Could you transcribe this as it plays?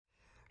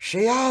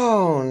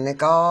Shion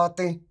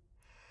negati.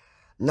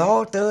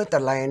 No the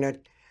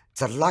lanet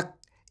zalak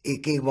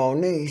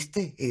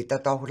ikiwonisti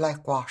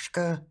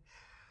itatohlekwaska.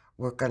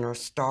 We're gonna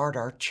start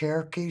our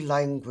Cherokee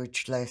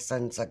language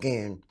lessons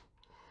again.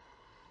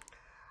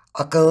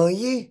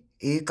 Akuyi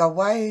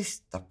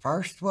ikawais, the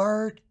first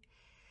word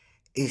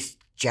is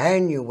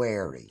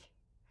January.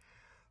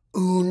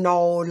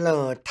 Uno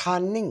le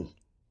tanning.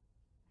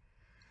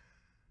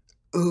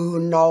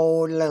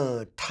 Uno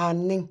le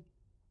tanning.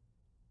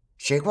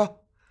 Shigwa.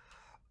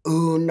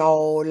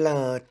 Uno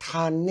le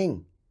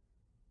tanning.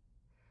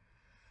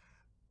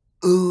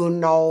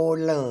 Uno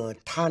le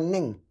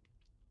tanning.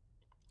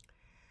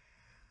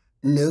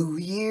 New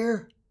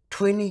Year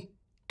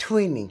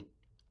 2020.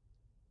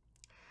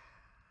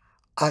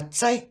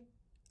 Atsai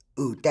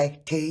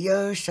udek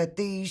tiyo sa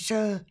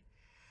tisha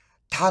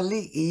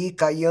tali I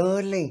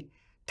kayoli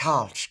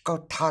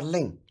talsko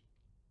taling.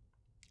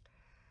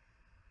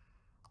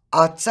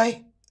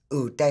 Atsai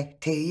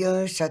udek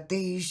tiyo sa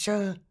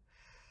tisha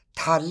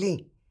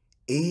tali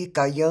I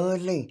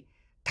kayoli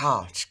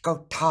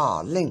talsko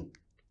taling.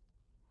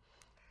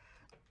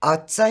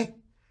 Atsai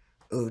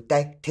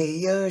udek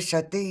tiyo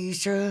sa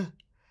tisha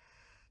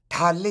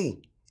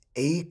tali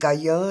I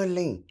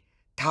kayoli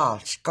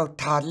talsko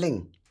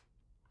taling.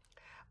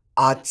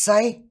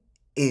 Atsai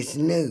is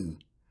new.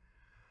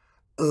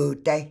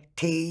 Udek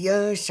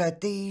tiyo sa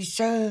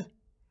tisha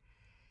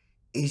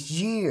is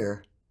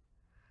year.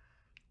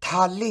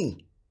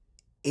 Tali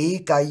I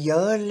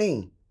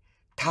kayoli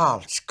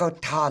talsko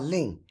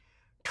taling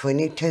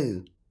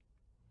 22.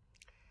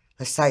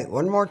 Let's say it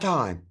one more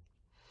time.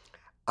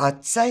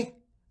 Atsai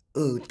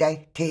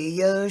udek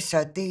tiyo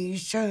sa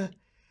tisha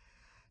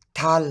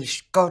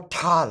talsko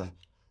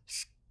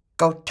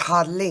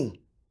taling.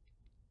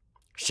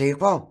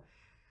 Shigwa.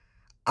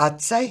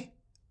 Atsai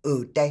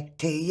udek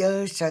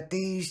tiyo sa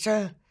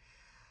tisha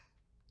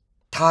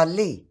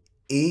tali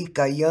I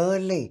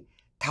kayoli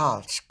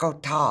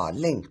talsko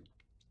taling.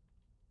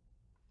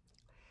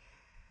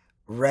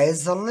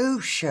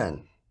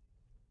 Resolution.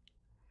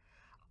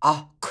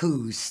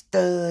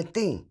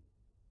 Acoustic.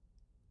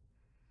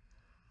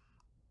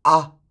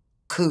 Acoustic.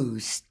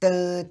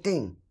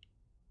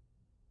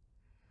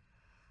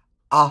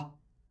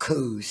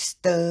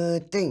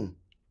 Acoustic.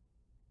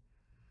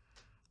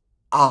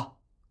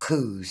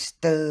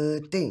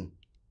 Acoustic.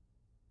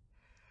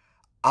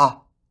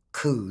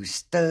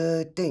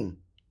 Acoustic.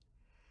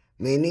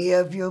 Many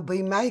of you'll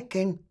be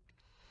making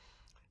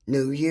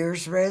New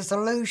Year's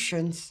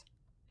resolutions.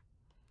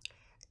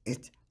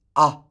 It's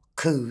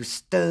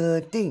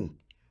acoustic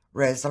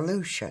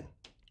resolution.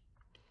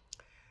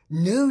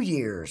 New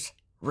Year's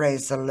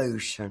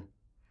resolution.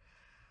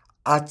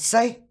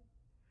 Atsai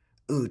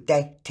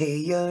udek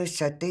tiyo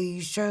sa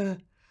tisha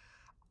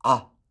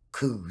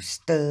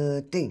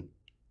acoustic.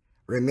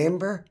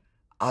 Remember,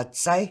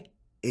 atsai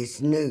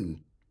is new.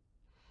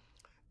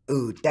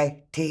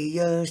 Udek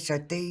tiyo sa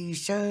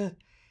tisha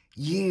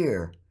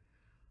year.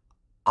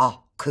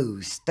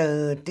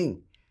 Acoustic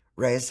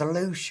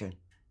resolution.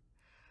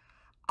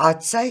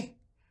 Atsai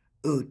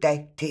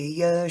udek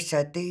tiyo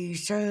sa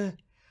tisha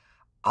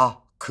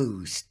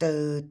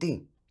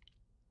acoustic.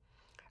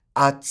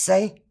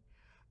 Atsai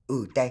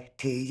udek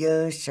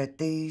tiyo sa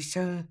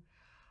tisha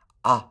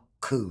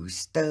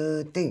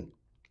acoustic.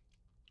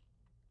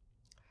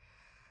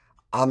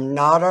 I'm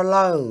not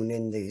alone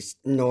in this,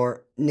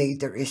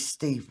 neither is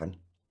Stephen.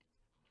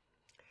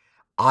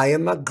 I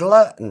am a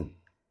glutton.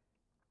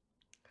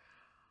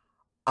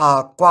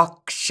 A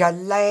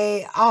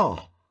guakshalay a.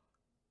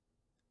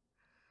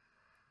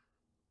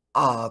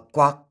 A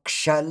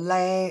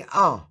guakshalay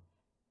a.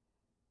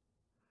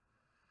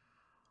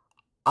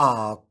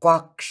 A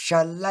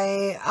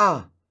guakshalay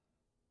a.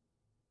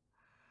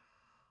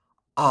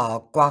 A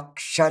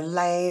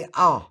guakshalay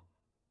a.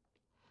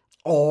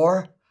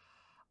 Or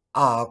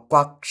a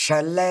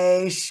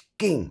guakshalay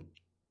skin.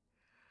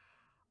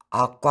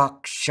 A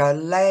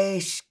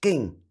guakshalay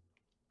skin.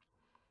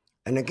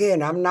 And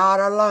again, I'm not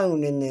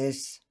alone in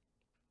this.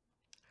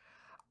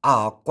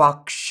 A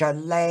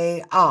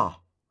guakshalay a.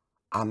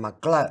 I'm a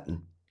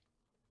glutton.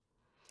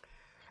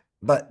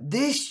 But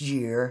this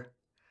year,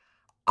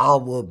 I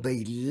will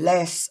be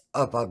less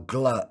of a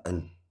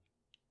glutton.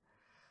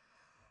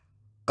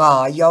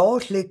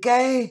 Gayo like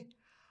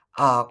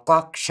a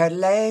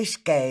guakshalay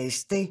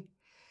skesti.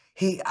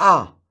 He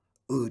a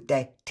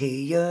udek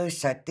tiyo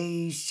sa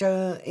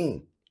tisha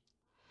in.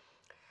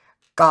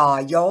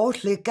 Gayo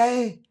like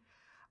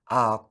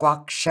a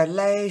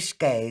guakshalay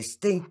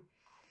skesti.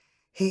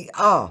 He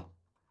a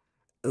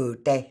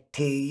udek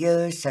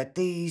tiyo sa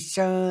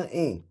tisha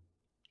in.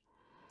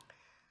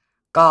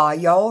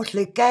 Gayo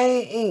like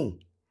in.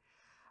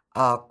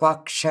 A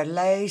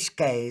guakshalay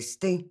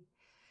skesti.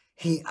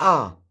 He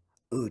a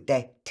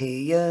udek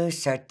tiyo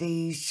sa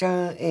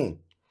tisha in.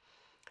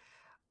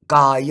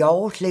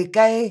 Gayo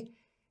like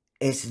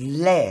is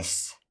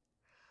less.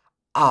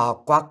 A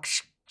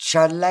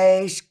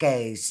guakshalay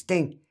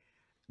skesti.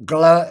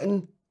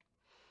 Glutton.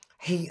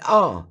 He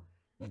a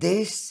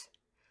this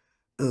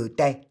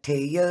udek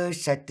tiyo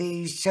sa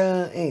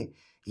tisha in.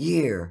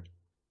 year.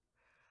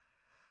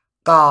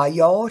 Ga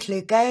yo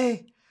li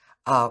ge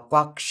a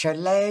quack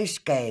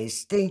shalash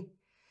gasti.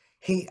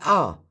 He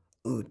a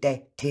u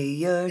de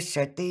ti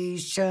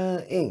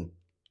shati in.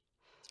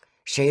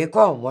 She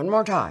go one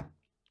more time.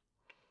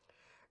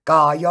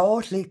 Ga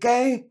yo li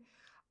ge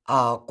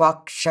a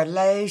quack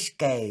shalash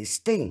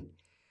gasti.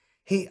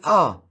 He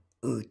a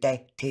u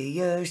de ti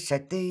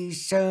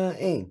shati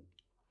in.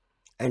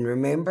 And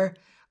remember,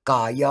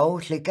 ga yo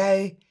li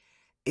ge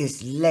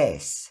is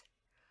less.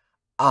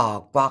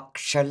 A quack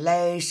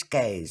shalash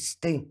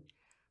gasti.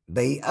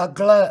 Be a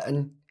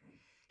glutton.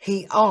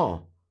 He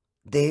on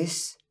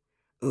this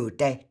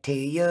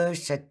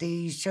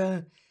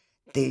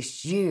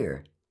this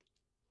year.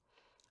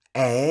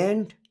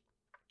 And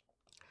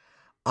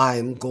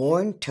I'm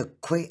going to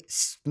quit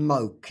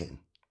smoking.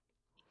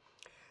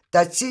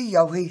 That's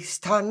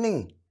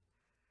yohistani.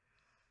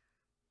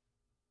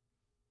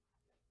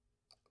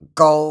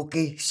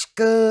 Gogi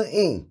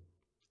skuin.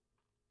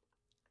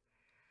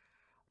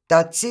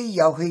 That's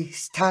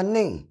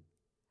yohistani.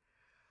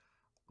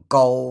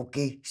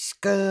 Gogi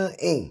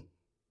skuin.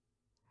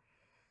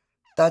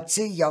 That's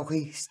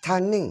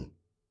yohistani.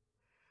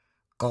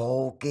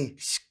 Gogi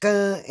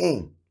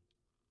skuin.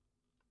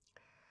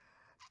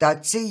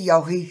 That's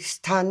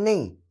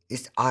yohistani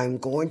is I'm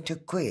going to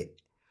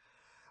quit.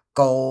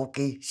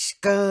 Gogi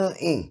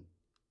skuin.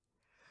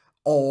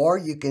 Or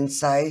you can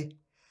say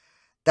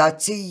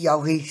that's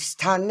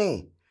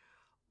yohistani.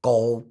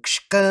 Gog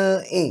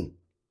skuin.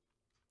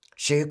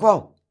 习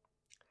惯。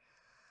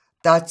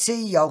that's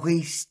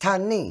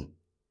yohistani.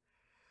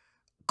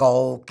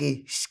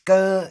 Gogi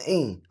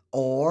skuin.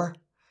 Or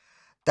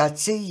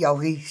that's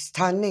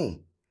yohistani.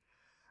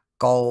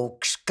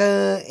 Gog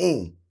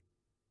skuin.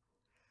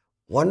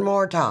 One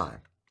more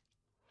time.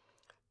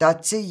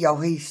 That's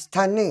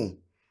yohistani.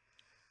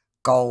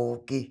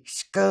 Gogi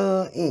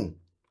skuin.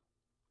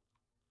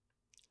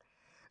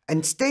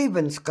 And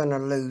Stephen's gonna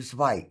lose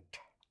weight.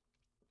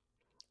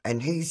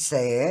 And he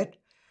said,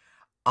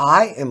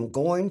 I am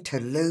going to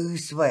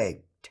lose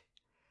weight.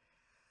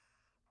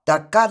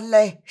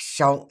 Takale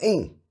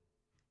shouting.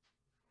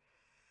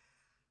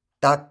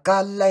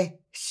 Takale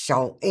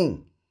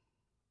shouting.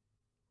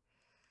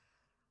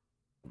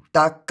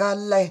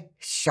 Takale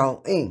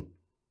shouting.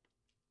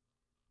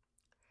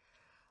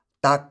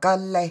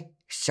 Takale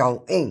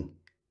shouting.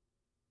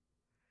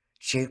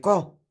 习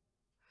惯。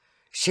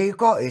习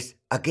惯 is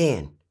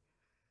again.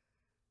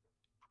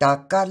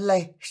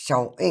 Takale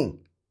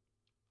shouting.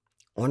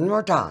 One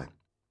more time.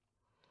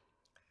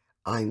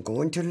 I'm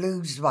going to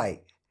lose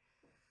weight.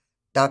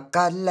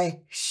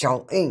 Takale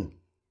shouting.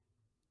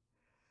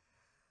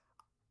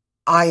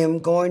 I am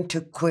going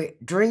to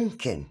quit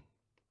drinking.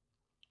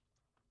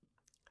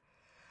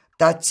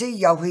 That's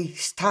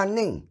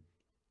yohistani.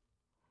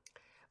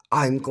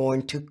 I'm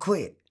going to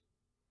quit.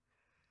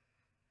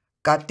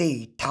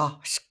 Gati ta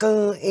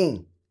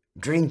skuin.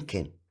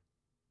 Drinking.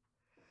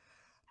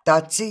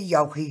 That's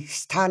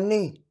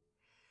yohistani.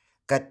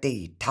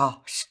 Gati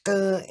ta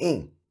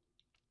skuin.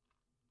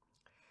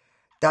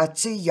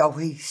 That's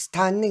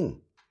yohistani.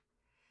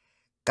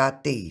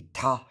 Gati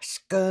ta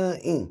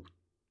skuin.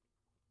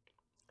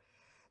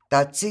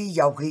 That's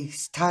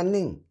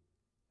yohistani.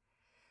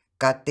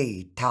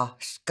 Gati ta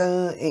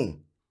skuin.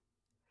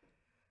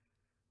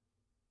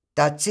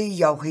 That's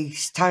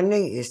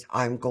yohistani is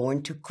I'm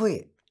going to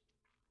quit.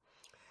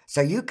 So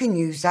you can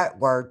use that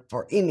word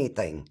for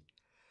anything.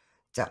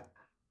 So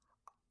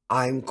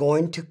I'm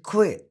going to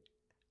quit.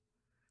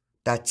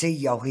 That's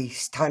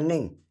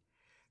yohistani.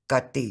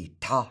 Gati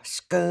ta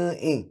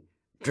skuin.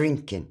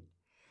 Drinking.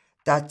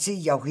 That's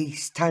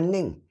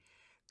yohistani.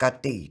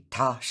 Gati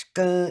ta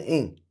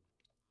skuin.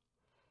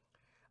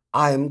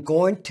 I'm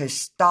going to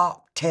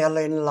stop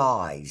telling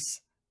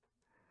lies.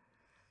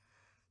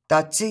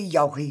 That's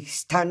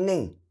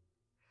yohistani.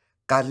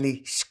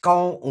 Gali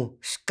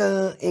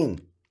skuin.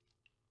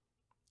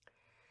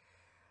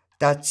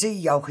 That's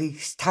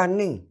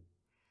yohistani.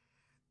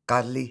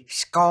 Gali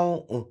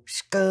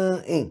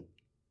skuin.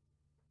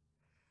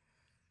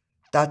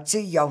 That's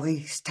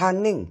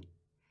yohistani.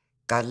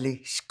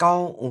 Gali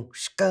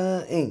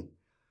skuin.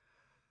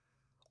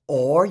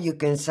 Or you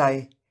can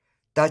say,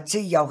 that's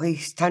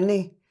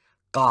yohistani.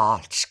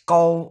 Gal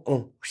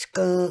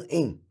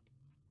skuin.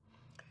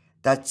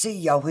 That's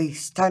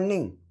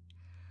yohistani.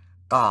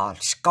 Gal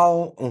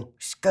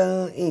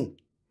skuin.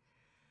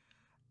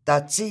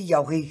 That's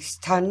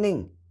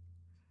yohistani.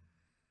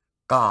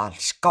 Gal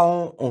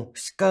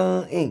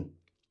skuin.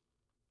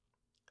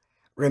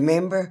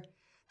 Remember,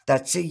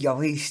 that's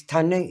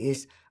yohistani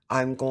is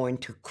I'm going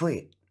to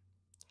quit.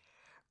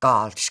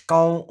 Gal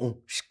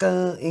skuin.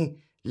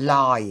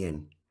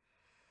 Lying.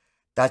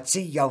 That's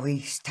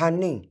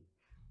yohistani.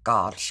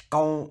 Gal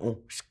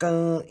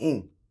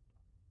skuin.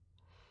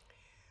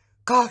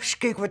 Các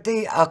cái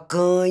gì à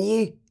cười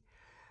gì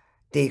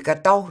thì cái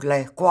tao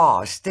lại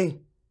quả gì